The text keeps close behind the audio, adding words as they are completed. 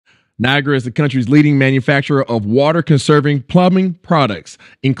Niagara is the country's leading manufacturer of water-conserving plumbing products,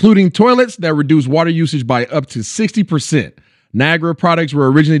 including toilets that reduce water usage by up to 60%. Niagara products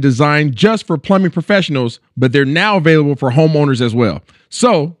were originally designed just for plumbing professionals, but they're now available for homeowners as well.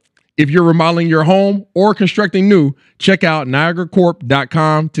 So, if you're remodeling your home or constructing new, check out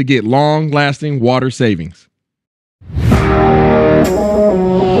NiagaraCorp.com to get long-lasting water savings.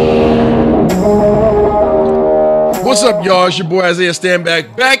 What's up, y'all? It's your boy Isaiah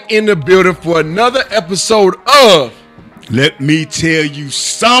Standback back in the building for another episode of Let Me Tell You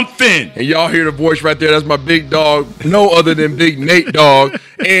Something. And y'all hear the voice right there. That's my big dog, no other than Big Nate Dog.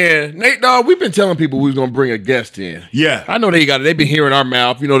 And Nate Dog, we've been telling people we was going to bring a guest in. Yeah. I know they've been hearing our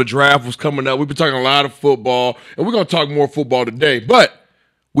mouth. You know, the draft was coming up. We've been talking a lot of football, and we're going to talk more football today. But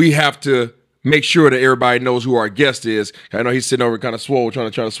we have to make sure that everybody knows who our guest is. I know he's sitting over kind of swole, trying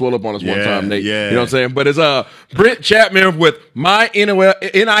to swell up on us one time, Nate. Yeah. You know what I'm saying? But it's Brent Chapman with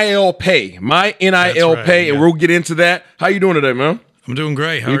myNILpay. myNILpay, and we'll get into that. How you doing today, man? I'm doing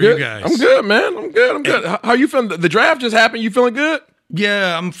great. How are you guys? I'm good, man. I'm good. How you feeling? The draft just happened. You feeling good?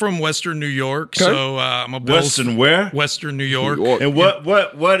 Yeah, I'm from Western New York, Okay. so I'm a Bills. Western where? Western New York. And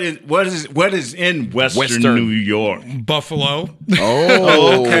what is in Western New York? Buffalo.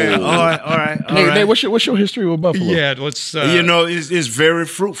 Oh, Okay. All right. Nate, what's your history with Buffalo? Yeah, let's. It's very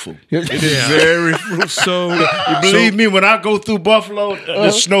fruitful. It is very fruitful. So Believe me, when I go through Buffalo,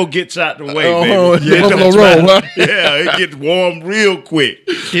 the snow gets out the way, baby. Yeah, Buffalo Road, huh? Yeah, it gets warm real quick.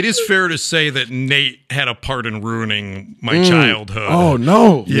 it is fair to say that Nate had a part in ruining my childhood. Oh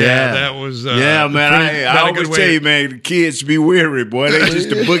no! Yeah, that was. Yeah, man. I always tell you, man, the kids be weary, boy. They just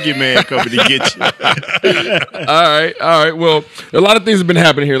the boogeyman coming to get you. All right. Well, a lot of things have been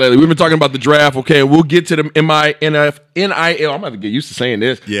happening here lately. We've been talking about the draft. Okay, we'll get to the NIL. I'm about to get used to saying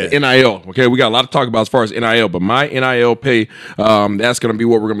this. Yeah. The NIL. Okay, we got a lot to talk about as far as NIL, but myNILpay. That's going to be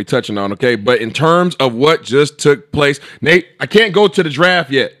what we're going to be touching on. Okay, but in terms of what just took place, Nate, I can't go to the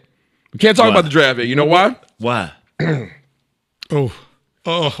draft yet. We can't talk about the draft yet. You know why? Why? Oh.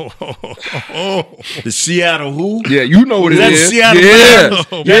 The Seattle who? Yeah, you know what it That's is. Seattle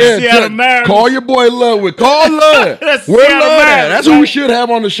Mariners. Mariners. That's Seattle Mariners. Call your boy Ludwig. Call Lud. That's Where Seattle Lud at? Mariners. That's who we should have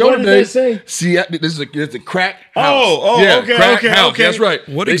on the show What did today. they say? Seattle. This is a crack house. Okay, crack house. okay. That's right.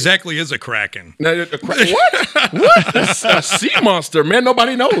 What exactly is a Kraken? What? That's a sea monster, man.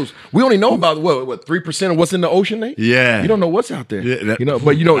 Nobody knows. We only know about what 3% of what's in the ocean, Nate? Yeah. You don't know what's out there. Yeah, I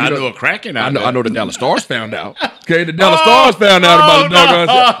I know a Kraken out there. I know the Dallas Stars found out. Okay, the Dallas Stars found out about the doggone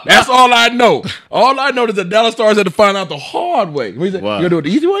stuff. That's all I know. All I know is the Dallas Stars had to find out the hard way. What is it? Wow. You gonna do it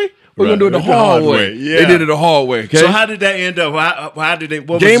the easy way? We're gonna do it the The hard hard way. way. Yeah. They did it the hard way. Okay. So how did that end up? How did they?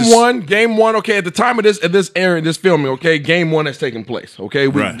 What Game was this? one. Okay, at the time of this airing, this filming, okay, game one has taken place. Okay,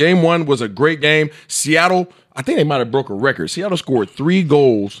 Right. Game one was a great game. Seattle, I think they might have broke a record. Seattle scored 3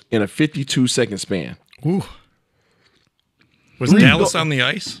 goals in a 52-second span. Ooh. Was Dallas on the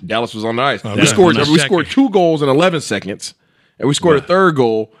ice? Dallas was on the ice. Okay. We scored. Just We checking. scored 2 goals in 11 seconds, and we scored a third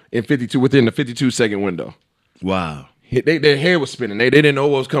goal in 52 within the 52-second window. Wow. Their head was spinning. They didn't know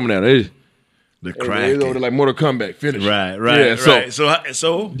what was coming out. The They Kraken. were like Mortal Kombat finish. Right. Yeah,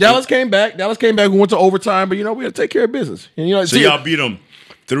 So Dallas came back. We went to overtime, but we had to take care of business. And y'all beat them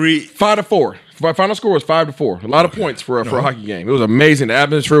 5-4. My final score was 5-4. A lot of points for a hockey game. It was amazing. The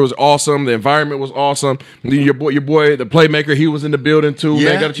atmosphere was awesome. The environment was awesome. Your boy, the playmaker, he was in the building too. Yeah,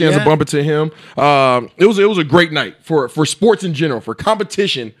 Man, got a chance to bump into him. It was a great night for sports in general. For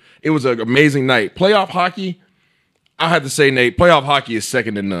competition, it was an amazing night. Playoff hockey, I had to say, Nate, playoff hockey is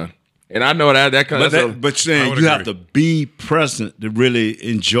second to none. And I know that kind of. But saying you have to be present to really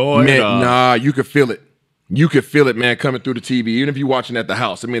enjoy it. Nah, you could feel it. You could feel it, man, coming through the TV, even if you're watching at the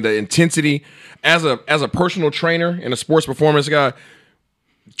house. I mean, the intensity as a personal trainer and a sports performance guy,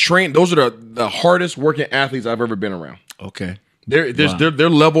 those are the hardest working athletes I've ever been around. Okay. Their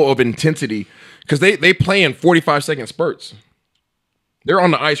level of intensity, because they play in 45-second spurts. They're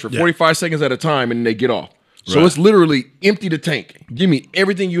on the ice for 45 seconds at a time, and they get off. So it's literally empty the tank. Give me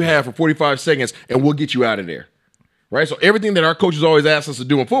everything you have for 45 seconds, and we'll get you out of there. Right? So everything that our coaches always ask us to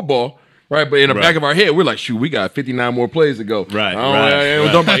do in football, right? But in the back of our head, we're like, shoot, we got 59 more plays to go. Right. I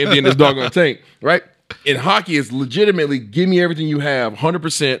don't talk about emptying this doggone tank. Right? In hockey, it's legitimately give me everything you have,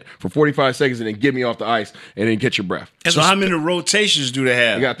 100% for 45 seconds, and then get me off the ice, and then get your breath. So how many rotations do they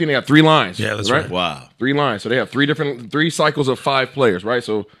have? I think they have 3 lines. Yeah, that's right. Wow. 3 lines. So they have 3 cycles of 5 players, right?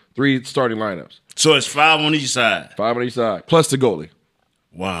 So 3 starting lineups. So it's 5 on each side. 5 on each side, plus the goalie.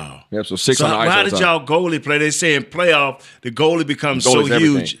 Wow. Yep, so 6 So on the ice. how all the did time. y'all goalie play? They say in playoff, the goalie becomes so Goalie's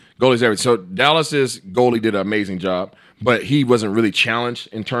everything. huge. Goalie's everything. So Dallas's goalie did an amazing job, but he wasn't really challenged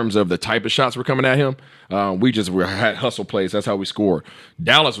in terms of the type of shots were coming at him. We had hustle plays. That's how we scored.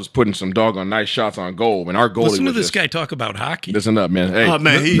 Dallas was putting some doggone nice shots on goal, and our goalie Listen to was this guy talk about hockey. Listen up, man. Hey, Oh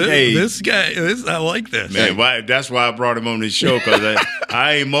man, This guy, I like this. Man, that's why I brought him on this show, because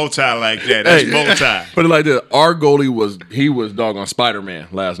I ain't multi like that. That's multi. Put it like this: our goalie was doggone Spider-Man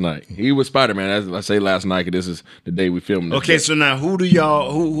last night. He was Spider-Man. As I say last night, 'cause this is the day we filmed this. Okay, so now who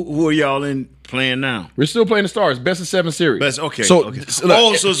are y'all in playing now? We're still playing the Stars, best of 7 series. Okay. So, okay.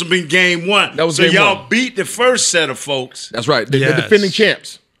 So it's been game 1. That was so game y'all 1. beat the first set of folks. That's right. The defending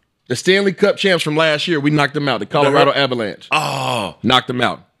champs. The Stanley Cup champs from last year, we knocked them out. The Colorado Avalanche. Oh. Knocked them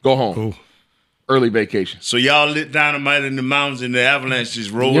out. Go home. Ooh. Early vacation. So y'all lit dynamite in the mountains and the Avalanche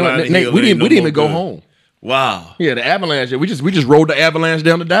just rolled out the Nate, hill. we didn't even go home. Wow. Yeah, the Avalanche. We just rolled the Avalanche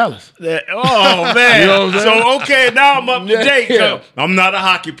down to Dallas. Oh man. You know what I'm saying? So okay, now I'm up to date. Yeah. I'm not a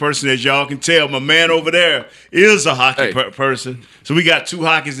hockey person, as y'all can tell. My man over there is a hockey person. So we got 2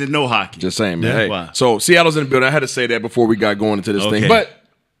 hockeys and no hockey. Just saying, man. Yeah. Hey, Wow. So Seattle's in the building. I had to say that before we got going into this Okay. thing. But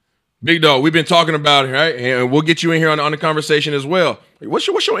Big Dog, we've been talking about it, right? And we'll get you in here on the conversation as well. What's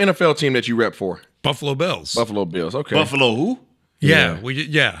your NFL team that you rep for? Buffalo Bills. Buffalo Bills. Okay. Buffalo who? Yeah,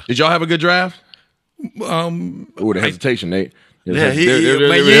 Yeah. Did y'all have a good draft? Ooh, the hesitation, Nate. Yeah, you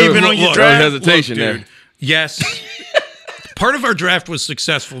ain't been on your draft. Hesitation Look, there. dude, yes. Part of our draft was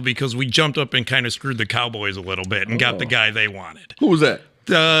successful because we jumped up and kind of screwed the Cowboys a little bit and got the guy they wanted. Who was that?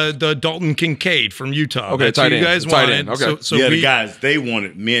 The Dalton Kincaid from Utah. Okay, That's tight who you end. guys Tight wanted. end. Okay. So yeah, we, the guys they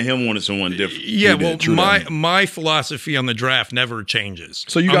wanted. Me and him wanted someone different. Yeah, well, True that. my philosophy on the draft never changes.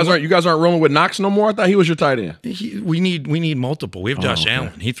 So you guys aren't rolling with Knox no more? I thought he was your tight end. We need multiple. We have Josh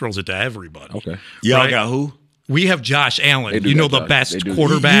Allen. He throws it to everybody. Okay. Y'all got who? We have Josh Allen. You know, the best They do.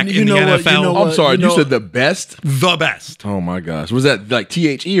 quarterback in the what, NFL. you know I'm sorry, you you know- said the best? The best. Oh my gosh. Was that like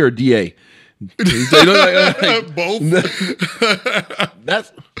THE or DA? Both.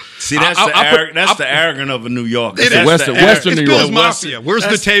 That's That's the arrogant of a New Yorker. It That's is. the Western It's New Bill's York. Mafia. Where's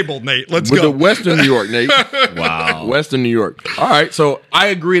the table, Nate? Let's with go. the Western New York, Nate. Wow. Western New York. All right, so I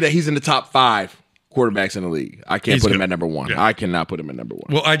agree that he's in the top 5 quarterbacks in the league. I can't He's put him good. at number 1. Yeah. I cannot put him at number 1.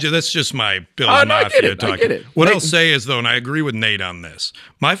 Well, that's just my Bill's Oh, no, I Mafia get it. I talking. get it. What Nate- I'll say is, though, and I agree with Nate on this,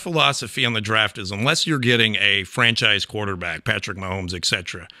 my philosophy on the draft is unless you're getting a franchise quarterback, Patrick Mahomes,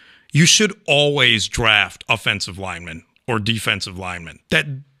 etc., you should always draft offensive linemen or defensive linemen that,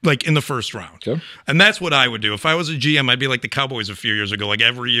 like, in the first round. Okay. And that's what I would do. If I was a GM, I'd be like the Cowboys a few years ago. Like,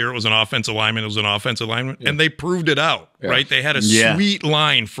 every year it was an offensive lineman, and they proved it out, right? They had a sweet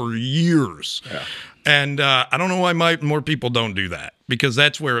line for years. Yeah. And I don't know why more people don't do that, because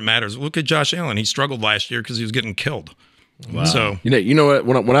that's where it matters. Look at Josh Allen. He struggled last year because he was getting killed. Wow. So you know what?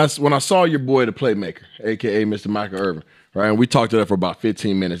 When I saw your boy, the playmaker, aka Mr. Michael Irvin, right, and we talked to that for about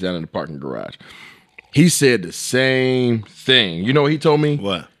 15 minutes down in the parking garage. He said the same thing. You know what he told me?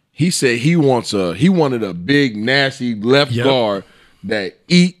 What? He said he wanted a big nasty left guard that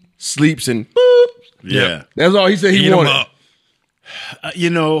sleeps, and boop. Yeah. That's all he said he eat 'em wanted. up.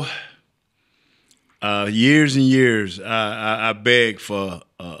 Years and years, I begged for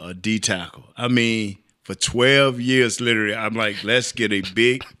a D tackle. I mean, for 12 years, literally, I'm like, let's get a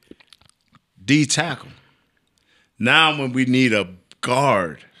big D tackle. Now, when we need a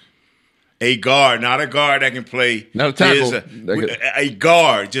guard, not a guard that can play, not a tackle, a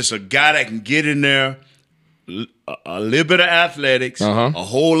guard, just a guy that can get in there, a little bit of athletics, a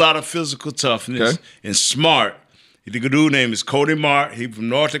whole lot of physical toughness, and smart. The dude's name is Cody Mart. He's from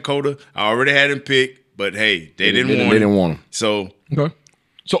North Dakota. I already had him picked, but hey, they didn't want him. So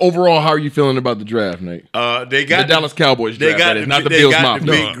overall, how are you feeling about the draft, Nate? They got the Dallas Cowboys draft, not the they Bills got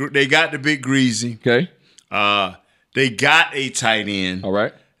Mafia. They got the big greasy. Okay. They got a tight end. All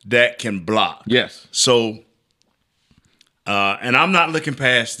right. That can block. Yes. So, and I'm not looking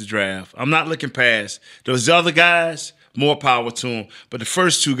past the draft. I'm not looking past those other guys. More power to them. But the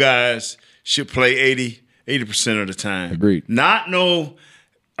first 2 guys should play 80% of the time. Agreed. Not no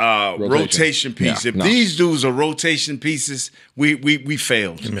rotation piece. If these dudes are rotation pieces, we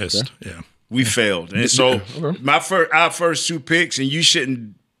failed. You missed. Yeah. We failed. And so our first 2 picks, and you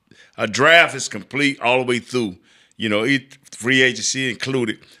shouldn't. A draft is complete all the way through. You know, free agency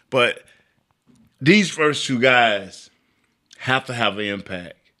included. But these first 2 guys have to have an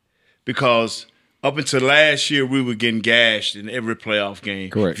impact, because up until last year, we were getting gashed in every playoff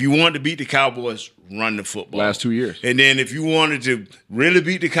game. Correct. If you wanted to beat the Cowboys, run the football. Last 2 years. And then if you wanted to really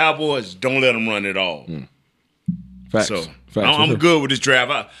beat the Cowboys, don't let them run it all. Facts. So Facts. I'm good with this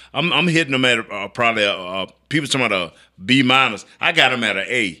draft. I'm hitting them at probably people talking about a B-. I got them at an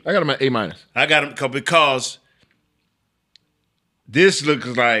A. I got him at A-. I got them because this looks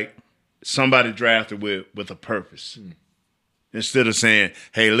like somebody drafted with a purpose. Instead of saying,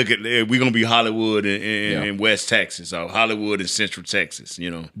 "Hey, look at we're gonna be Hollywood in West Texas or Hollywood in Central Texas,"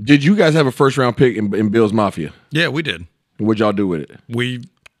 you know. Did you guys have a first round pick in Bills Mafia? Yeah, we did. What'd y'all do with it?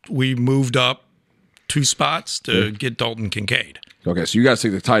 We moved up 2 spots to get Dalton Kincaid. Okay, so you guys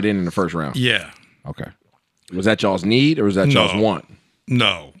took the tight end in the first round. Yeah. Okay. Was that y'all's need or was that y'all's want?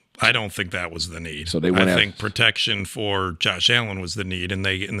 No, I don't think that was the need. So they went I think protection for Josh Allen was the need, and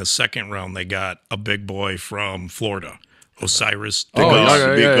in the second round they got a big boy from Florida. Osiris. Big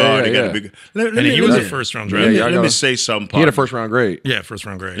guard. They got a big. And he was a first round draft. Let me say something, partner. He had a first round grade. Yeah, first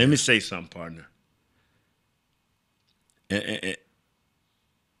round grade. Let me say something, partner.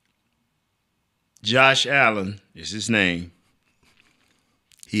 Josh Allen is his name.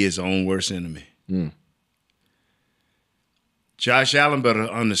 He is his own worst enemy. Josh Allen better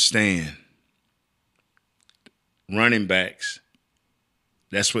understand running backs,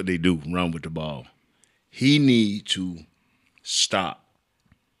 that's what they do, run with the ball. He need to stop.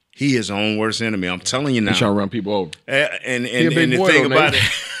 He is his own worst enemy. I'm telling you now. He's trying to run people over. And the thing about it,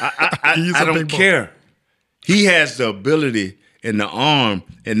 I don't care. He has the ability and the arm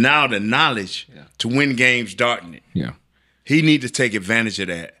and now the knowledge to win games darting it. Yeah. He need to take advantage of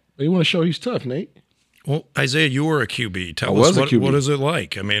that. But you want to show he's tough, Nate. Well, Isaiah, you were a QB. Tell us what is it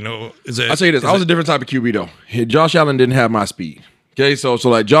like? I mean, I'll tell you this. I was a different type of QB, though. Josh Allen didn't have my speed. Okay, so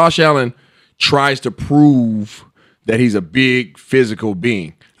like Josh Allen tries to prove that he's a big physical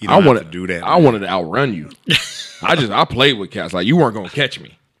being. I wanted to do that. I wanted to outrun you. I played with cats. Like, you weren't going to catch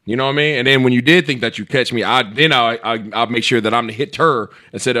me. You know what I mean? And then when you did think that you catch me, I'll make sure that I'm the hitter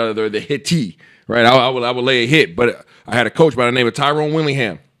instead of the hittee. Right? I would lay a hit. But I had a coach by the name of Tyrone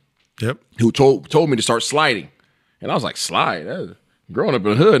Willingham. Yep. Who told me to start sliding. And I was like, slide? Growing up in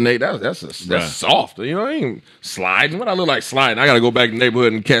the hood, Nate, that's soft. You know, I ain't sliding. What I look like sliding? I got to go back in the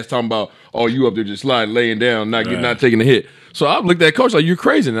neighborhood and cats talking about, oh, you up there just sliding, laying down, not taking the hit. So I looked at coach like, you're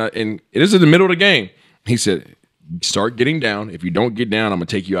crazy. And this is the middle of the game. He said, start getting down. If you don't get down, I'm going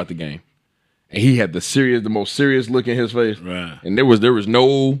to take you out the game. And he had the most serious look in his face. Right. And there was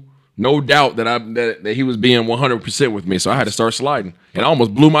no doubt that he was being 100% with me. So I had to start sliding. And I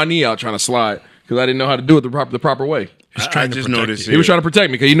almost blew my knee out trying to slide because I didn't know how to do it the proper way. I just noticed he was trying to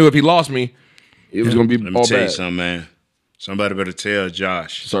protect me because he knew if he lost me, it was going to be all bad. Let me tell you something, man. Somebody better tell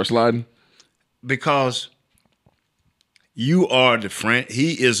Josh. Start sliding? Because you are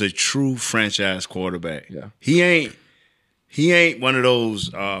he is a true franchise quarterback. Yeah. He ain't one of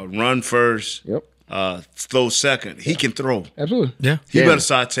those run first, throw second. He can throw. Absolutely. Yeah. He better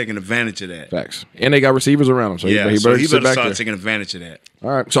start taking advantage of that. Facts. And they got receivers around him. So he better start taking advantage of that. All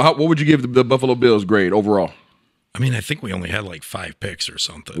right. So what would you give the Buffalo Bills grade overall? I mean, I think we only had like 5 picks or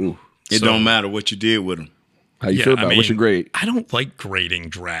something. Ooh. It don't matter what you did with them. How you feel about it? What's your grade? I don't like grading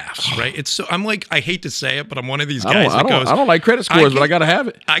drafts, right? I'm like, I hate to say it, but I'm one of these guys I don't like credit scores, but I gotta have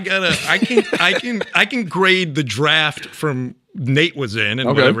it. I can grade the draft from Nate was in and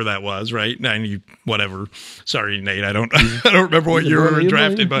whatever that was, right? And whatever. Sorry, Nate. I don't remember what year we were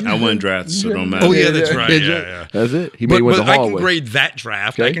drafted, but I wasn't drafted, so don't matter. Oh yeah, that's right. Yeah. That's it. But I can grade that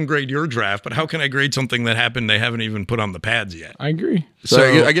draft. Okay. I can grade your draft, but how can I grade something that happened they haven't even put on the pads yet? I agree.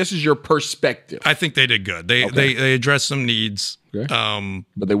 So I guess it's your perspective. I think they did good. They addressed some needs. Okay.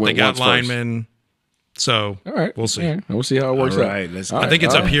 But they got linemen. So all right, we'll see. We'll see how it works out. I think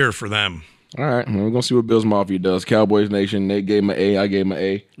it's up here for them. All right, we're going to see what Bills Mafia does. Cowboys Nation, Nate gave him an A, I gave him an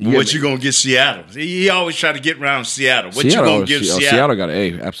A. What you going to get Seattle? He always try to get around Seattle. What you going to give Seattle? Seattle got an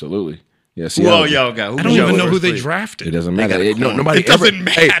A, absolutely. Yeah, Seattle. Who all y'all got? I don't even know who they drafted. It doesn't matter.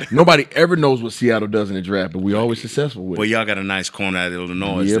 Nobody ever knows what Seattle does in the draft, but we always successful with it. Well, y'all got a nice corner out of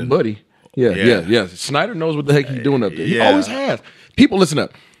Illinois. Yeah, buddy. Yeah. Snyder knows what the heck he's doing up there. He always has. People, listen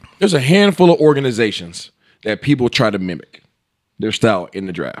up. There's a handful of organizations that people try to mimic their style in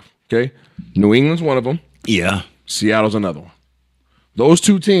the draft. Okay, New England's one of them. Yeah. Seattle's another one. Those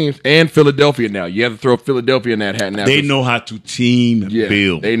two teams and Philadelphia now. You have to throw Philadelphia in that hat now. They know how to team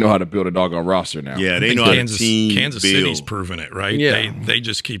build. They know how to build a doggone roster now. Yeah, they know how to team build. Kansas City's proven it, right? Yeah. They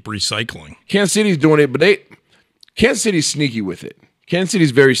just keep recycling. Kansas City's doing it, but Kansas City's sneaky with it. Kansas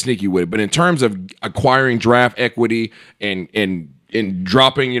City's very sneaky with it. But in terms of acquiring draft equity and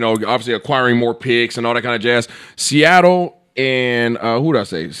dropping, obviously acquiring more picks and all that kind of jazz, Seattle and who did I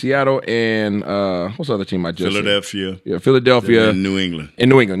say? Seattle and what's the other team I just Philadelphia. Said? Yeah, Philadelphia. And New England. And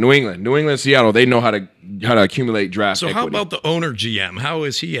New England, Seattle, they know how to accumulate draft equity. So how about the owner GM? How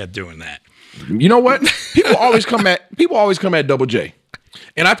is he at doing that? You know what? People always come at Double J.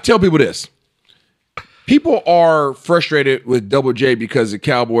 And I tell people this. People are frustrated with Double J because the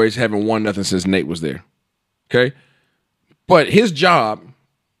Cowboys haven't won nothing since Nate was there. Okay? But his job,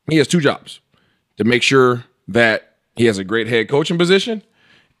 he has 2 jobs. To make sure that he has a great head coaching position,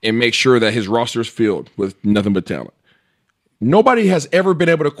 and make sure that his roster is filled with nothing but talent. Nobody has ever been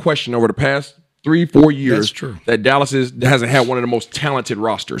able to question over the past 3-4 years that Dallas hasn't had one of the most talented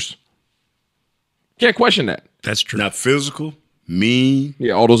rosters. Can't question that. That's true. Not physical, mean.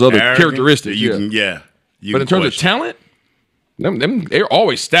 Yeah, all those other arrogant, characteristics. You can but in terms of talent, they're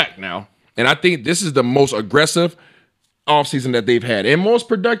always stacked now. And I think this is the most aggressive offseason that they've had and most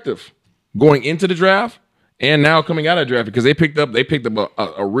productive going into the draft and now coming out of the draft because they picked up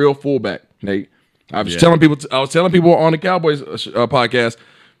a real fullback. I was telling people on the Cowboys podcast,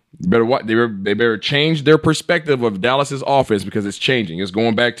 they better change their perspective of Dallas's offense because it's changing. It's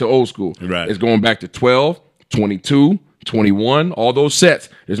going back to old school. Right. It's going back to 12, 22, 21, all those sets.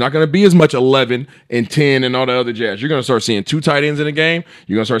 There's not going to be as much 11 and 10 and all the other jazz. You're going to start seeing 2 tight ends in the game.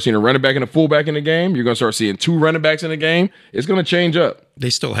 You're going to start seeing a running back and a fullback in the game. You're going to start seeing 2 running backs in the game. It's going to change up. They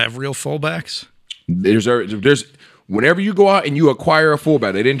still have real fullbacks? There's whenever you go out and you acquire a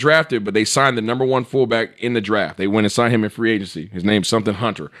fullback, they didn't draft it, but they signed the #1 fullback in the draft. They went and signed him in free agency. His name's Somethin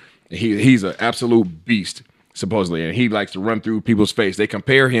Hunter. He's an absolute beast, supposedly, and he likes to run through people's face. They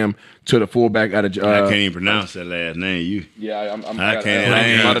compare him to the fullback out of. I can't even pronounce that last name. I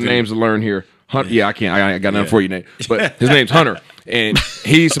can't. A lot of names to learn here. Yeah, I can't. I got nothing for you, Nate. But his name's Hunter, and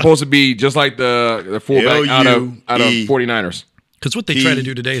he's supposed to be just like the fullback out of 49ers. Because what they try to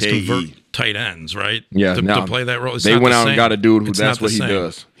do today is convert tight ends, right? Yeah, to play that role. They went out and got a dude who that's what he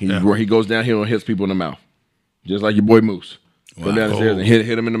does. He goes downhill and hits people in the mouth, just like your boy Moose. Go down the stairs and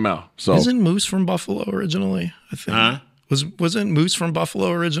hit him in the mouth. So isn't Moose from Buffalo originally? I think. Huh? Wasn't Moose from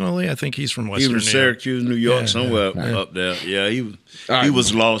Buffalo originally? I think he's from Western. He was from Syracuse, New York, somewhere up there. Yeah, he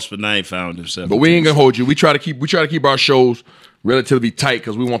was lost, but now he found himself. But we ain't gonna hold you. We try to keep our shows relatively tight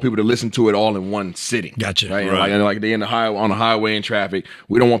because we want people to listen to it all in one sitting. Gotcha. Right? Like they on the highway in traffic.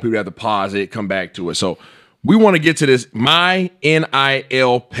 We don't want people to have to pause it, come back to it. So we want to get to this myNILpay.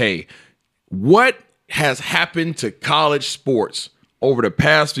 What has happened to college sports over the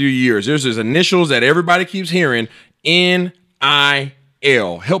past few years? There's these initials that everybody keeps hearing, NIL.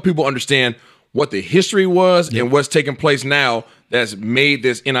 Help people understand what the history was and what's taking place now that's made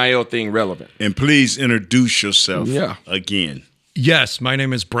this NIL thing relevant. And please introduce yourself again. Yes, my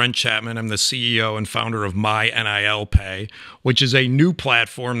name is Brent Chapman. I'm the CEO and founder of myNILpay, which is a new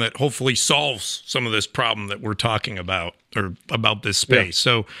platform that hopefully solves some of this problem that we're talking about, or about this space.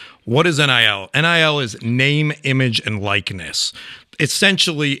 Yeah. So what is NIL? NIL is name, image, and likeness.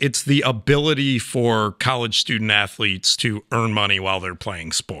 Essentially, it's the ability for college student athletes to earn money while they're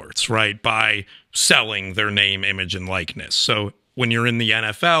playing sports, right? By selling their name, image, and likeness. So when you're in the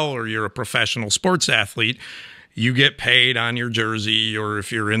NFL or you're a professional sports athlete, you get paid on your jersey, or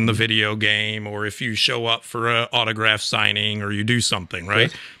if you're in the video game, or if you show up for an autograph signing, or you do something, right?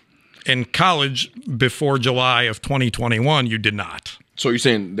 Okay. In college, before July of 2021, you did not. So you're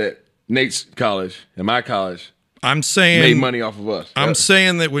saying that Nate's college and my college made money off of us. I'm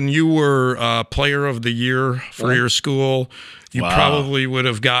saying that when you were player of the year for your school, you probably would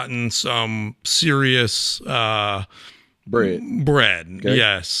have gotten some serious bread. Okay.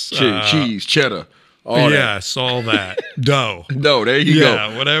 Yes. Cheese, cheddar. All that. Dough. There you go.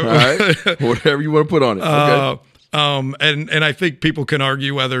 Yeah, whatever. All right. Whatever you want to put on it. Okay. And I think people can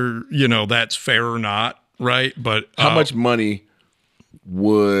argue whether, that's fair or not, right? But how much money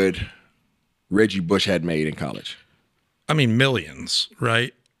would Reggie Bush had made in college? I mean, millions,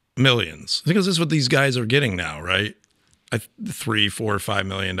 right? Millions. Because this is what these guys are getting now, right? $3, $4, $5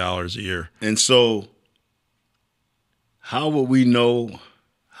 million a year. And so how would we know?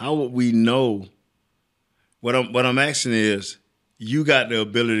 What I'm asking is, you got the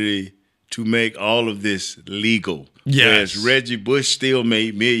ability to make all of this legal. Yes. Whereas Reggie Bush still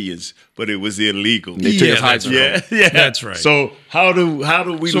made millions, but it was illegal. They took his Heisman. Yeah, that's right. So how do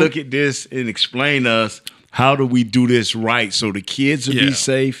we look at this and explain us? How do we do this right so the kids will be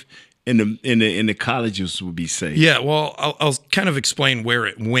safe and the colleges will be safe? Yeah, well, I'll kind of explain where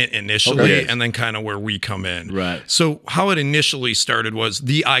it went initially and then kind of where we come in. Right. So how it initially started was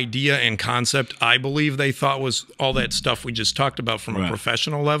the idea and concept, I believe they thought was all that stuff we just talked about from a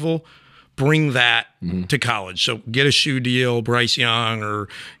professional level. Bring that to college. So get a shoe deal, Bryce Young or,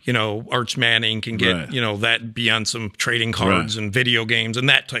 Arch Manning can get, that be on some trading cards and video games and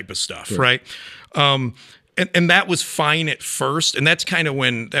that type of stuff, right? And that was fine at first. And that's kind of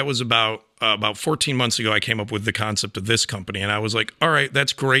when, that was about 14 months ago, I came up with the concept of this company. And I was like, all right,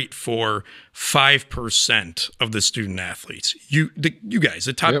 that's great for 5% of the student athletes. You guys,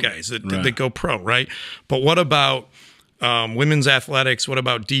 the top guys that go pro, right? But what about women's athletics? What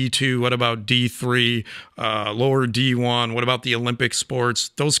about D2? What about D3? Lower D1? What about the Olympic sports?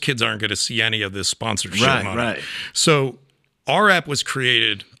 Those kids aren't going to see any of this sponsorship money. Right. So our app was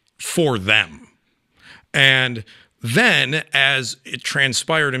created for them. And then as it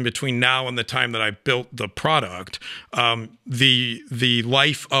transpired in between now and the time that I built the product, the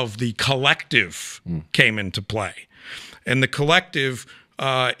life of the collective came into play. And the collective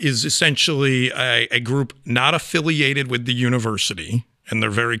is essentially a group not affiliated with the university, and they're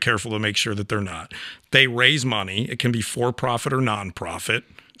very careful to make sure that they're not. They raise money. It can be for-profit or nonprofit.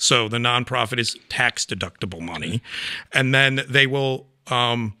 So the nonprofit is tax-deductible money. And then they will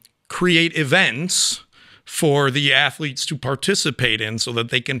create events for the athletes to participate in so that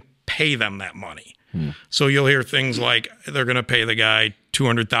they can pay them that money. So you'll hear things like they're going to pay the guy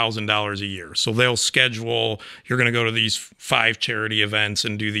 $200,000 a year. So they'll schedule, you're going to go to these 5 charity events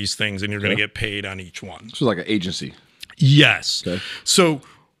and do these things, and you're going to get paid on each one. So like an agency. Yes. Okay. So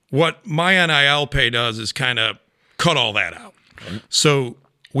what myNILpay does is kind of cut all that out. Okay. So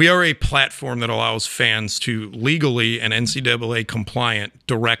we are a platform that allows fans to legally and NCAA compliant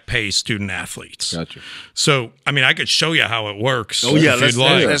direct pay student athletes. Gotcha. So, I mean, I could show you how it works. Oh, yeah,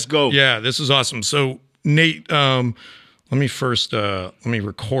 let's go. Yeah, this is awesome. So, Nate, let me first, let me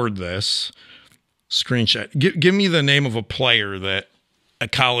record this screenshot. Give me the name of a player that, a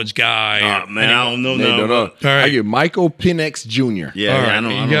college guy. Oh, man, I don't know. All right. I get Michael Penix Jr. Yeah, right. I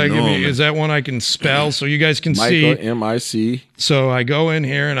don't you gotta know. Give me, is that one I can spell so you guys can see? Michael, M-I-C. So I go in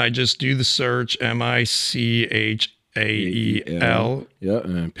here and I just do the search, M-I-C-H-A-E-L. Yeah,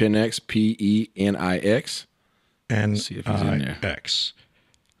 and Penix, P-E-N-I-X. And see if he's in there. X.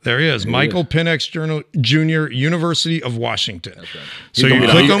 There he is, Michael Penix Jr., University of Washington. Right. So you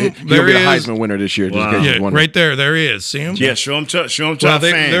click him. There he is. Heisman winner this year. Wow. Yeah, right there. There he is. See him? Yeah, show him to fans.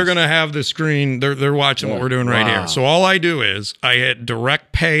 They're going to have the screen. They're watching what we're doing right here. So all I do is I hit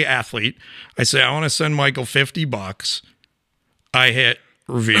direct pay athlete. I say I want to send Michael $50. I hit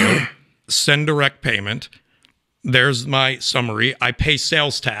reveal, send direct payment. There's my summary. I pay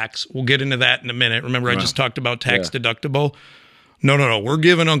sales tax. We'll get into that in a minute. Remember, I just talked about tax deductible. No. We're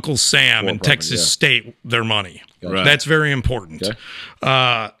giving Uncle Sam in Texas State their money. Right. That's very important.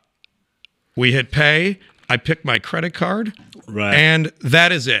 Okay. We hit pay. I pick my credit card. Right. And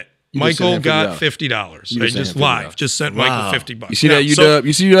that is it. Michael got $50. I just live. Just sent Michael $50. You see that, UW?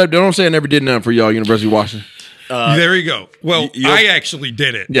 You see that? Don't say I never did nothing for y'all, University of Washington. There you go. Well, I actually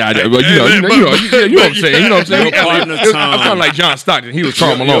did it. Yeah, I did. Well, you know what I'm saying. You know what I'm saying? I'm kind of like John Stockton. He was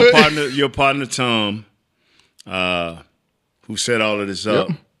Karl Malone. Your partner, Tom, who set all of this up,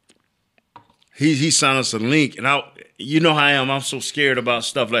 he sent us a link, and you know how I am. I'm so scared about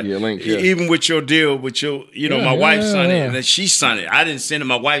stuff like even with your deal with your, my wife signed it, and then she signed it. I didn't send it.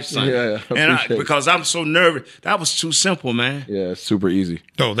 My wife signed it, and because I'm so nervous. That was too simple, man. Yeah, it's super easy.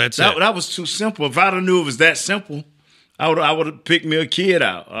 Oh, that's it. That was too simple. If I'd have knew it was that simple, I would have picked me a kid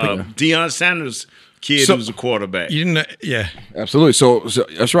out. Deion Sanders' kid who was a quarterback. You didn't, absolutely. So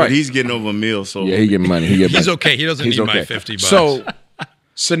that's right. But he's getting over a meal. So yeah, he getting money. He's okay. He doesn't need my $50. So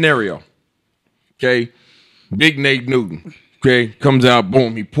scenario, okay. Big Nate Newton, okay, comes out,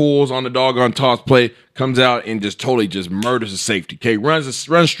 boom, he pulls on the doggone toss play, comes out and just totally just murders the safety, okay, runs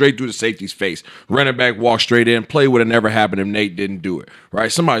straight through the safety's face, running back, walks straight in, play would have never happened if Nate didn't do it,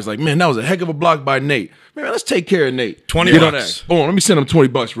 right? Somebody's like, man, that was a heck of a block by Nate. Man, let's take care of Nate. $20. Get on that. Boom, let me send him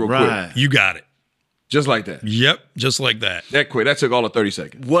 $20 real quick. You got it. Just like that. Yep, just like that. That quick. That took all of 30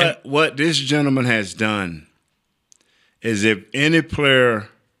 seconds. What this gentleman has done is if any player,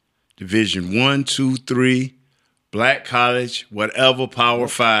 Division 1, 2, 3, black college, whatever, Power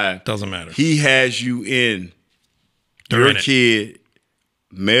 5. Doesn't matter. He has you in. Your kid,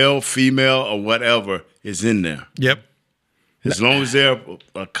 male, female, or whatever, is in there. Yep. As long as they're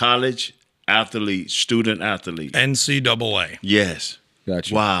a college athlete, student athlete. NCAA. Yes.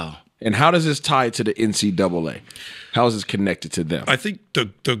 Gotcha. Wow. And how does this tie to the NCAA? How is this connected to them? I think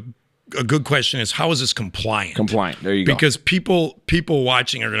a good question is, how is this compliant? Compliant. There you go. Because people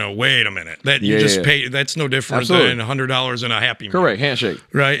watching are going to, wait a minute. That you just pay. That's no different than $100 in a Happy Meal. Correct. Handshake.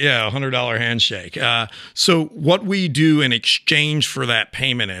 Right. Yeah. $100 handshake. So what we do in exchange for that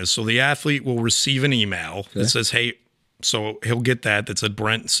payment is, so the athlete will receive an email that says, hey, so he'll get that said,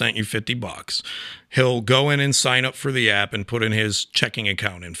 Brent sent you $50. He'll go in and sign up for the app and put in his checking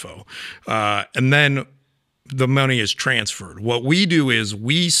account info. And then the money is transferred. What we do is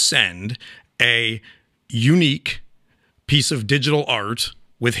we send a unique piece of digital art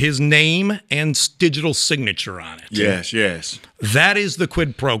with his name and digital signature on it. Yes. That is the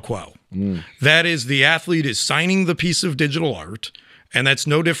quid pro quo. That is, the athlete is signing the piece of digital art, and that's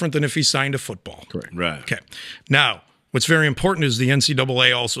no different than if he signed a football. Correct. Right. Okay. Now, What's very important is the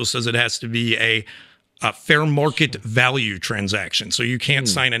NCAA also says it has to be a fair market value transaction. So you can't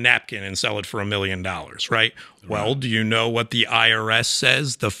sign a napkin and sell it for $1 million, right? Well, do you know what the IRS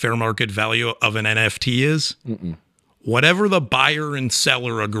says the fair market value of an NFT is? Whatever the buyer and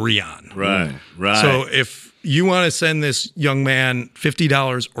seller agree on. Right, right. So if you want to send this young man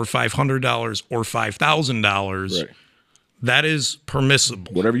 $50 or $500 or $5,000, that is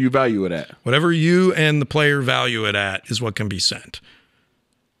permissible. Whatever you value it at. Whatever you and the player value it at is what can be sent.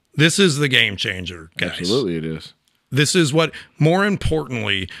 This is the game changer, guys. Absolutely it is. This is what, more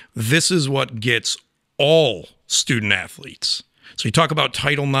importantly, this is what gets all student athletes. So you talk about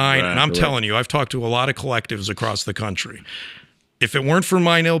Title IX, and I'm telling you, I've talked to a lot of collectives across the country. If it weren't for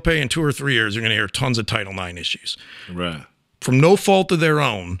myNILpay in 2 or 3 years, you're going to hear tons of Title IX issues. Right. From no fault of their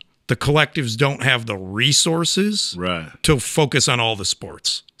own, the collectives don't have the resources to focus on all the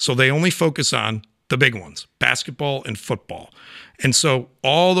sports. So they only focus on the big ones, basketball and football. And so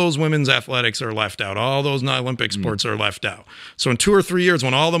all those women's athletics are left out. All those non-Olympic sports are left out. So in 2 or 3 years,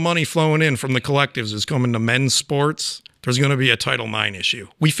 when all the money flowing in from the collectives is coming to men's sports, there's going to be a Title IX issue.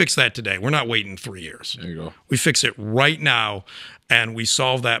 We fix that today. We're not waiting 3 years. There you go. We fix it right now, and we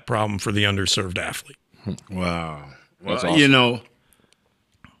solve that problem for the underserved athlete. Wow. Well, That's awesome. You know,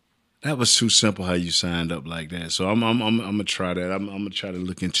 that was too simple how you signed up like that. So I'm gonna try that. I'm gonna try to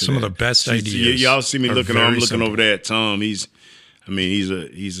look into some that. of the best ideas. Y'all see me looking. I'm looking simple. over there at Tom. He's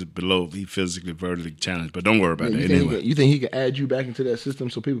physically vertically challenged. But don't worry about that. Anyway, You think he can add you back into that system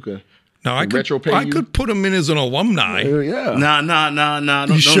so people could? No, I could put him in as an alumni. Yeah. Nah.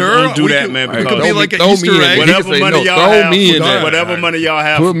 Don't do We that, could- man. it could Because be like an Easter egg. whatever money y'all have, whatever money y'all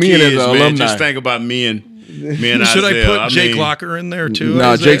have Put for me in kids, as an man. alumni. Just think about me and Should I Isaiah. put Jake Locker in there too?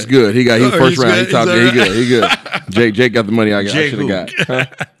 No, Jake's good. He's first round. Good? He top there. He good. Jake got the money I Jake should have got. Huh?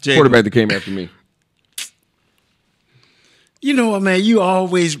 Jake Quarterback that came after me. You know what, man? You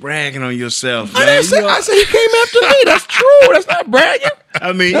always bragging on yourself, man. I said he came after me. That's true. That's not bragging.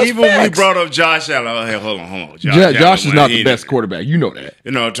 I mean, That's even when we facts. brought up Josh Allen, oh, hey, hold on. Josh is not the He best quarterback. You know that.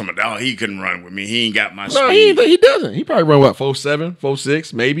 You know, I'm talking about, he couldn't run with me. He ain't got my No, speed. he doesn't. He probably run what 4.7,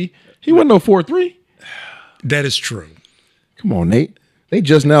 4.6, maybe. He wasn't no 4.3. That is true. Come on, Nate. They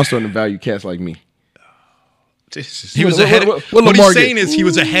just now starting to value cats like me. He was ahead. What he's saying is he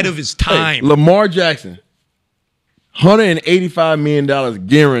was ahead of his time. Hey, Lamar Jackson, $185 million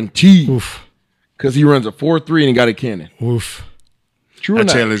guaranteed. Because he runs a 4.3 and he got a cannon. Oof. True or I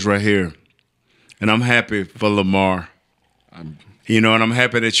not? tell this right here, and I'm happy for Lamar. And I'm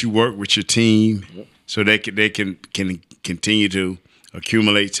happy that you work with your team so they can continue to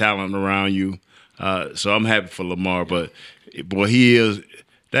accumulate talent around you. So I'm happy for Lamar, but boy, he is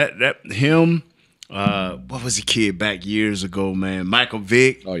him. What was the kid back years ago, man? Michael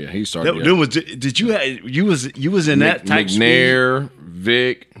Vick. Oh yeah, he started. Did you was in that type McNair,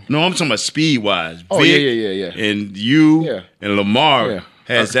 Vic. No, I'm talking about speed wise. Oh, Vic yeah. And you and Lamar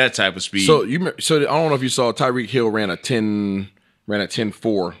has that type of speed. So I don't know if you saw Tyreek Hill ran a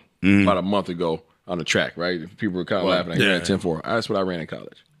 10.4 about a month ago on the track, right? People were kind of laughing. He ran a 10.4. That's what I ran in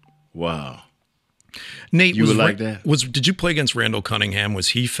college. Wow. Nate, you were like that? Did you play against Randall Cunningham? Was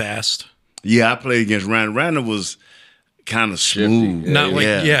he fast? Yeah, I played against Randall. Randall was kind of smooth.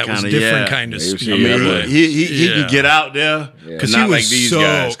 It was different kind of speed. I mean, he could get out there because not like these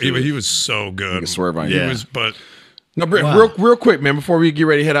guys. He was so good. He could swerve on you. He was, but no, Brent, real quick, man, before we get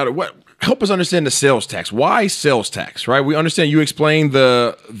ready to head out, help us understand the sales tax. Why sales tax, right? We understand you explained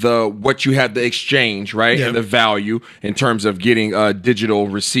the what you had to exchange, right? Yep. And the value in terms of getting a digital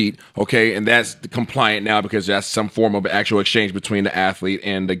receipt, okay? And that's compliant now because that's some form of actual exchange between the athlete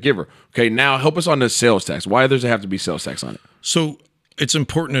and the giver. Okay, now help us on the sales tax. Why does there have to be sales tax on it? So it's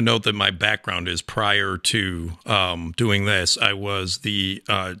important to note that my background is prior to doing this, I was the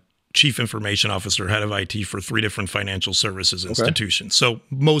Chief Information Officer, head of IT for 3 different financial services institutions. So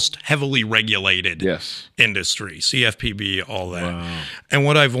most heavily regulated industry, CFPB, all that. Wow. And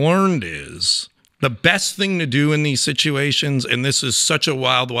what I've learned is the best thing to do in these situations, and this is such a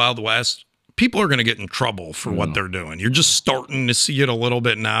wild, wild west, people are going to get in trouble for what they're doing. You're just starting to see it a little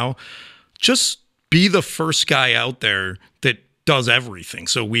bit now. Just be the first guy out there that does everything.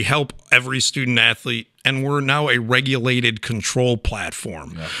 So we help every student athlete, and we're now a regulated control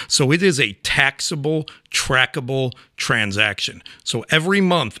platform. Yeah. So it is a taxable, trackable transaction. So every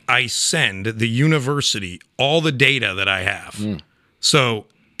month I send the university all the data that I have. So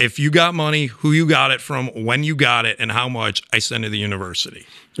if you got money, who you got it from, when you got it, and how much, I send to the university.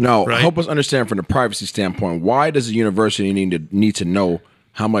 Now, help us understand from the privacy standpoint, why does the university need to know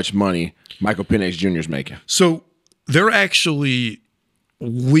how much money Michael Penix Jr. is making? So they're actually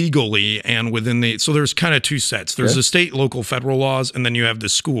legally and within the, so there's kind of two sets. There's the state, local, federal laws, and then you have the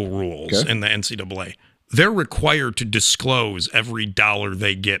school rules in the NCAA. They're required to disclose every dollar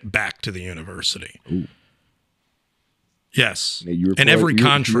they get back to the university. Ooh. Yes. Now, and every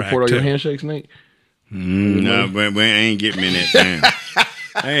contract. You report all your handshakes, Nate? No, we ain't getting me in that thing.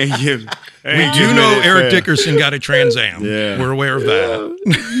 We do know Eric Dickerson got a Trans Am. Yeah. We're aware of that.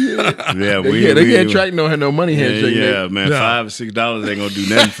 They can't track no money handshake. Yeah, man. $5 or $6 ain't gonna do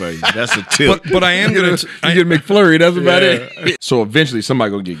nothing for you. That's a tip. But I am gonna you get McFlurry. That's about it. So eventually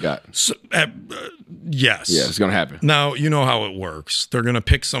somebody gonna get got. So, yes. Yeah, it's gonna happen. Now you know how it works. They're gonna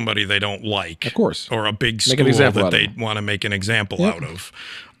pick somebody they don't like, of course, or a big school that they want to make an example out of.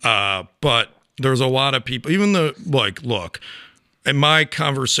 But there's a lot of people, even the look. In my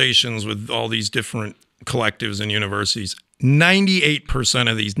conversations with all these different collectives and universities, 98%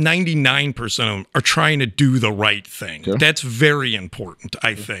 of these, 99% of them are trying to do the right thing. Okay. That's very important,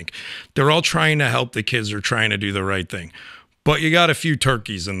 I think. They're all trying to help the kids, are trying to do the right thing. But you got a few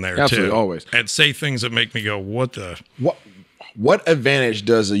turkeys in there, absolutely, too. Always. And say things that make me go, what the? What advantage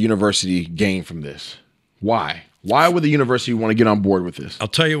does a university gain from this? Why? Why would the university want to get on board with this? I'll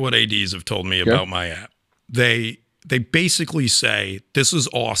tell you what ADs have told me about my app. They basically say, this is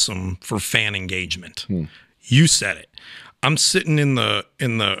awesome for fan engagement. You said it. I'm sitting in the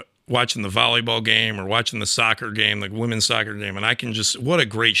watching the volleyball game or watching the soccer game, the women's soccer game, and I can just, what a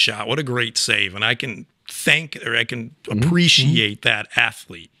great shot, what a great save. And I can appreciate that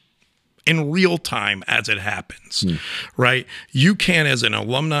athlete in real time as it happens, right? You can, as an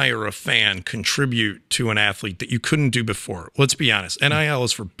alumni or a fan, contribute to an athlete that you couldn't do before. Let's be honest. NIL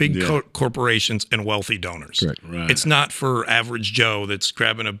is for big corporations and wealthy donors. Right. It's not for average Joe that's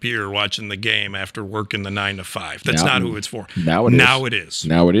grabbing a beer watching the game after working the 9 to 5. That's not who it's for. Now it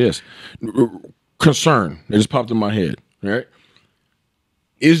is. Concern. It just popped in my head. Right?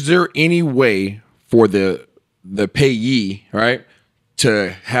 Is there any way for the payee, right,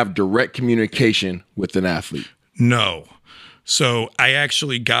 to have direct communication with an athlete? No. So I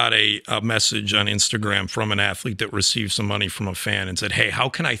actually got a message on Instagram from an athlete that received some money from a fan and said, hey, how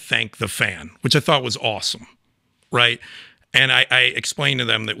can I thank the fan? Which I thought was awesome, right? And I explained to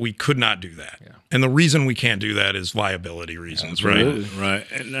them that we could not do that. Yeah. And the reason we can't do that is liability reasons, right? Right.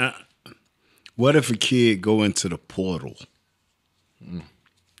 And what if a kid go into the portal?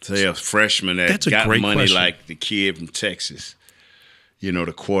 Say a freshman that got money like the kid from Texas. You know,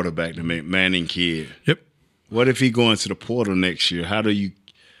 the quarterback, the Manning kid. Yep. What if he go into the portal next year? How do you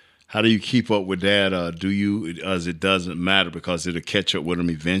keep up with that? As it doesn't matter because it'll catch up with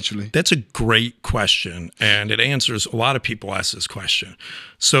him eventually? That's a great question, and it answers, a lot of people ask this question.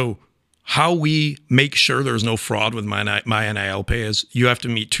 So how we make sure there's no fraud with myNILpay is you have to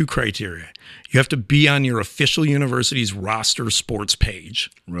meet 2 criteria. You have to be on your official university's roster sports page.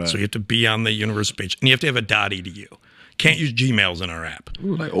 Right. So you have to be on the university page, and you have to have a .edu. Can't use Gmails in our app.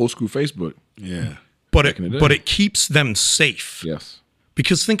 Ooh, like old school Facebook. Yeah. But it keeps them safe. Yes.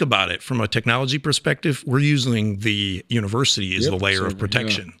 Because think about it, from a technology perspective, we're using the university as the layer of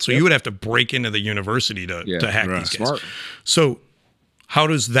protection. Yeah. So you would have to break into the university to hack these guys. Smart. So how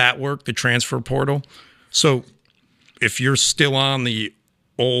does that work, the transfer portal? So if you're still on the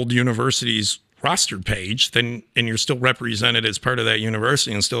old university's rostered page, then, and you're still represented as part of that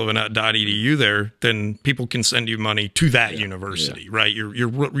university and still have an .edu there, then people can send you money to that university, right?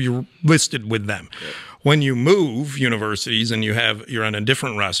 You're listed with them. Yeah. When you move universities and you're on a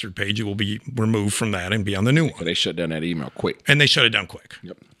different rostered page, you will be removed from that and be on the new one. So they shut down that email quick. And they shut it down quick.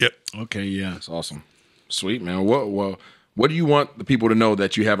 Yep. Okay, yeah. That's awesome. Sweet, man. What do you want the people to know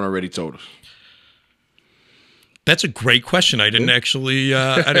that you haven't already told us? That's a great question. I didn't actually.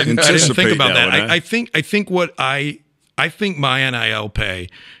 I didn't think about that. I think myNILpay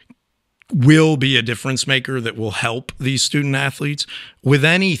will be a difference maker that will help these student athletes. With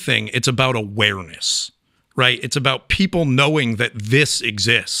anything, it's about awareness, right? It's about people knowing that this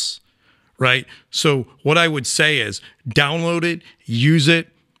exists, right? So what I would say is download it, use it,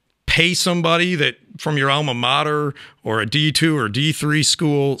 pay somebody that from your alma mater or a D2 or D3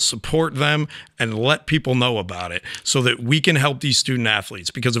 school, support them and let people know about it so that we can help these student athletes.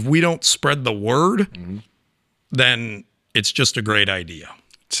 Because if we don't spread the word, then it's just a great idea.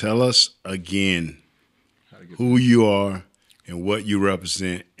 Tell us again who you are and what you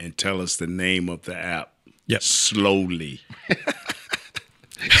represent, and tell us the name of the app. Yep. Slowly.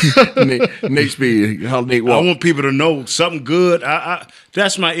 Nate Speed, how Nate walk. I want people to know something good.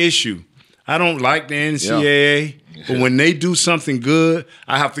 That's my issue. I don't like the NCAA, but when they do something good,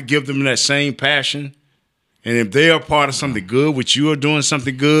 I have to give them that same passion. And if they are part of something good, which you are doing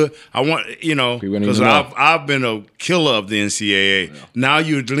something good, I want, because I've been a killer of the NCAA. Yeah. Now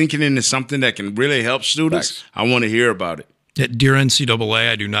you're linking into something that can really help students. I want to hear about it. Dear NCAA,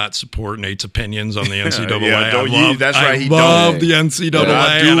 I do not support Nate's opinions on the NCAA. He love the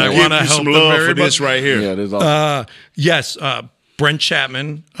NCAA, and I want to help some love for this right here. Yeah, there's awesome. Yes, Brent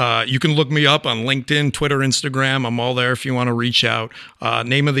Chapman. You can look me up on LinkedIn, Twitter, Instagram. I'm all there if you want to reach out.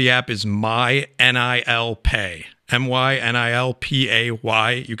 Name of the app is myNILpay.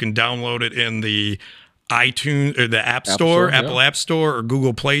 MyNILpay. You can download it in the iTunes or the App Store, Apple App Store, or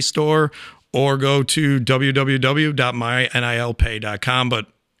Google Play Store, or go to www.mynilpay.com. But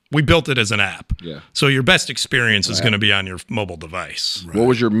we built it as an app. Yeah. So your best experience is going to be on your mobile device. Right. What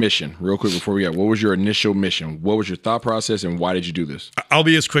was your mission? Real quick before we go, what was your initial mission? What was your thought process, and why did you do this? I'll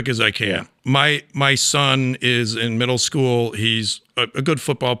be as quick as I can. Yeah. My son is in middle school. He's a good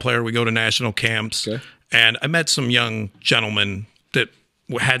football player. We go to national camps. Okay. And I met some young gentlemen that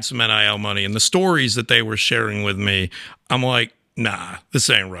had some NIL money. And the stories that they were sharing with me, I'm like, nah, this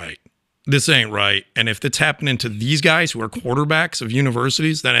ain't right. This ain't right. And if it's happening to these guys who are quarterbacks of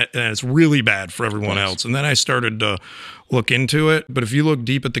universities, then it's really bad for everyone else. And then I started to look into it. But if you look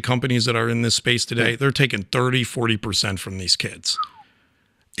deep at the companies that are in this space today, they're taking 30, 40% from these kids.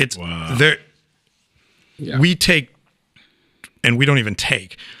 It's we take, and we don't even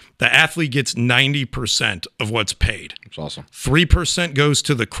take. The athlete gets 90% of what's paid. That's awesome. 3% goes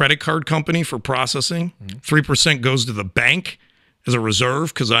to the credit card company for processing. 3% goes to the bank as a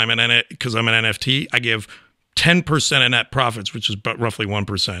reserve because I'm an NFT. I give 10% of net profits, which is roughly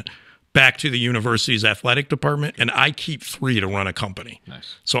 1%, back to the university's athletic department, and I keep 3 to run a company.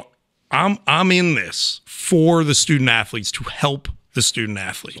 Nice. So I'm in this for the student athletes to help the student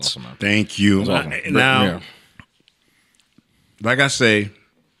athletes. Awesome, thank you. Awesome. Now, like I say,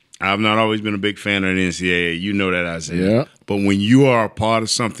 I've not always been a big fan of the NCAA. You know that, Isaiah. Yeah. But when you are a part of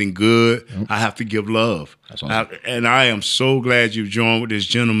something good, I have to give love. That's awesome. And I am so glad you've joined with this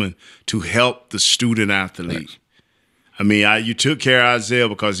gentleman to help the student athlete. Thanks. I mean, you took care of Isaiah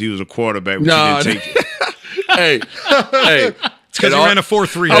because he was a quarterback, but you didn't take it. Hey. It's because he ran a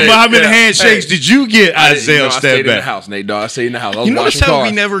 4.3. How many handshakes did you get, Isaiah? I stayed in the house, Nate. I stayed in the house. You notice how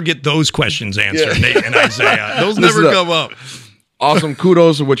we never get those questions answered, Nate and Isaiah. Those never come up. Awesome.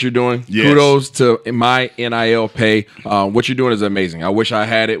 Kudos to what you're doing. Yes. Kudos to myNILpay. What you're doing is amazing. I wish I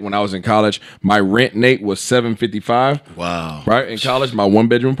had it when I was in college. My rent, Nate, was $755. Wow. Right? In college, my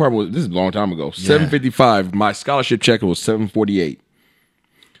 1-bedroom apartment this is a long time ago. $755. My scholarship check was $748.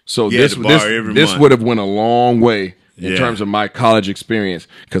 So this would have went a long way in terms of my college experience,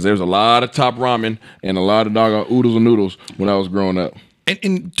 because there was a lot of top ramen and a lot of doggone oodles and noodles when I was growing up.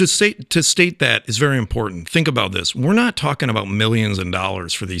 And to state that is very important. Think about this. We're not talking about millions of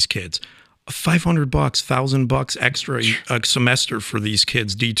dollars for these kids. $500, $1,000 extra a semester for these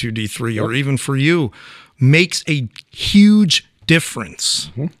kids, D2, D3, or even for you, makes a huge difference.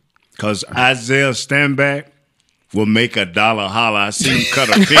 Because Isaiah Standback will make $1 holler. I seen him cut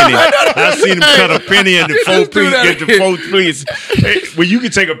a penny. I seen him cut a penny in the 4 piece. Get the 4 piece. Hey, well, you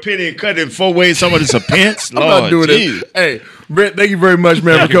can take a penny and cut it in 4 ways. Some of it's a pence. Lord, I'm not doing it. Hey, Brent, thank you very much,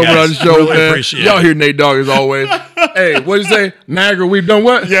 man, for coming on the show, really man. Y'all hear Nate Dogg as always. Hey, what did you say? Niagara, we've done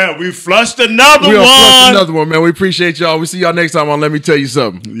what? Yeah, we flushed another one. We flushed another one, man. We appreciate y'all. We'll see y'all next time on Let Me Tell You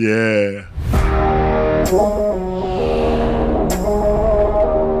Something. Yeah.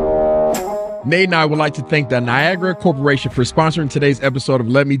 Nate and I would like to thank the Niagara Corporation for sponsoring today's episode of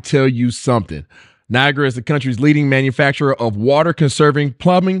Let Me Tell You Something. Niagara is the country's leading manufacturer of water-conserving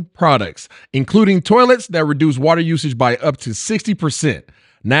plumbing products, including toilets that reduce water usage by up to 60%.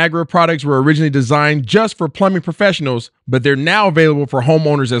 Niagara products were originally designed just for plumbing professionals, but they're now available for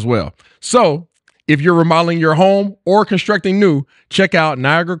homeowners as well. So, if you're remodeling your home or constructing new, check out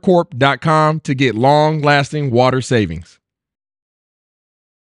NiagaraCorp.com to get long-lasting water savings.